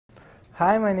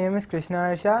Hi, my name is Krishna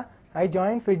Harsha. I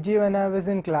joined FIITJEE when I was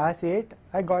in class 8.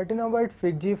 I got to know about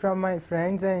FIITJEE from my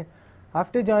friends, and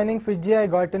after joining FIITJEE I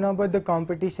got to know about the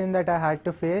competition that I had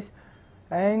to face,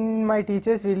 and my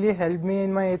teachers really helped me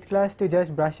in my 8th class to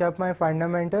just brush up my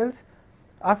fundamentals.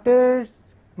 After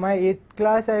my 8th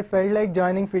class I felt like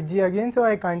joining FIITJEE again, so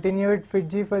I continued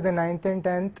FIITJEE for the 9th and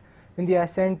 10th in the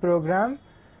Ascent program.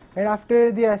 And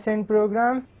after the Ascent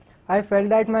program I felt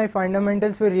that my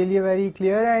fundamentals were really very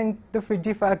clear, and the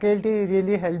FIITJEE faculty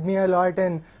really helped me a lot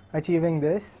in achieving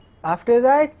this. After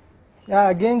that,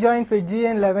 I again joined FIITJEE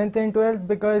in 11th and 12th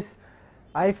because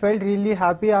I felt really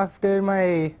happy after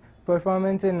my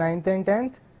performance in 9th and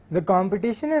 10th. The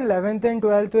competition in 11th and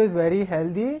 12th was very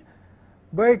healthy,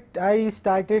 but I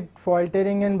started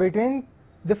faltering in between.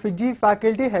 The FIITJEE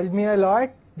faculty helped me a lot.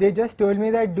 They just told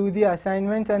me that do the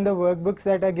assignments and the workbooks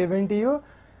that are given to you,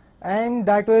 and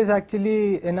that was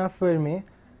actually enough for me.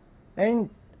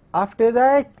 And after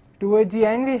that, towards the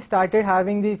end, we started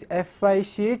having these F5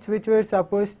 sheets which were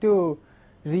supposed to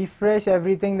refresh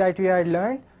everything that we had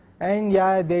learned, and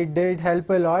yeah, they did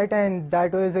help a lot, and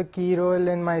that was a key role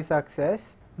in my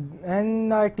success.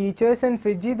 And our teachers in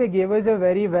FIITJEE, they gave us a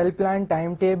very well planned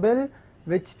timetable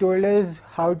which told us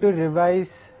how to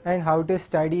revise and how to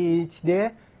study each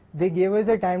day. They gave us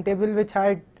a timetable which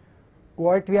had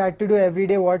what we had to do every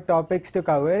day, what topics to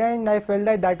cover, and I felt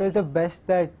that that was the best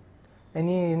that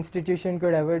any institution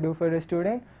could ever do for a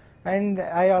student, and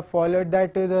I followed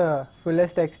that to the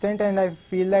fullest extent, and I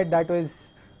feel that that was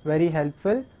very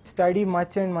helpful. Study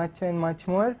much and much and much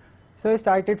more, so I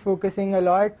started focusing a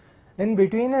lot. In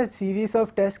between, a series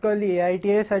of tests called the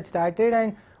AITS had started,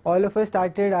 and all of us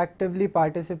started actively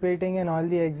participating in all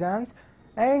the exams,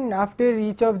 and after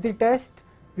each of the tests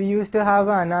we used to have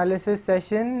an analysis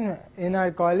session in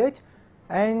our college,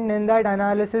 and in that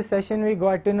analysis session we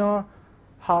got to know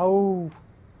how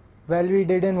well we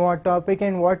did in what topic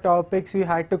and what topics we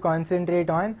had to concentrate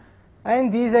on,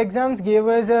 and these exams gave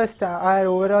us our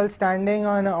overall standing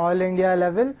on an all India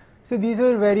level, so these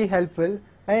were very helpful.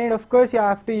 And of course you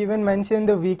have to even mention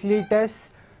the weekly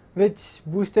tests which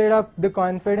boosted up the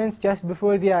confidence just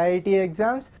before the IIT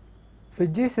exams.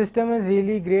 FIITJEE system is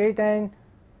really great, and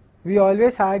we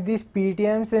always had these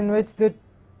PTMs in which the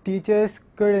teachers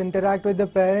could interact with the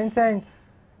parents, and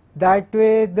that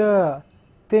way the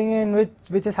thing in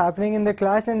which is happening in the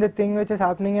class and the thing which is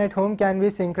happening at home can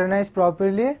be synchronized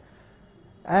properly.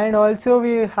 And also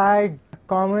we had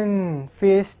common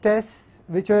face tests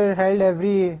which were held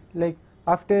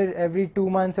after every 2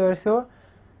 months or so,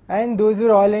 and those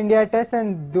were all India tests,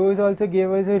 and those also gave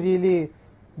us a really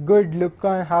good look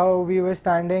on how we were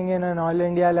standing in an all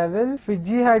India level.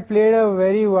 FIITJEE had played a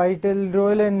very vital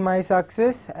role in my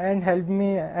success and helped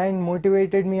me and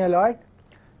motivated me a lot.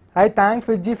 I thank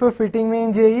FIITJEE for fitting me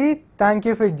in JEE. Thank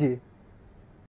you, FIITJEE.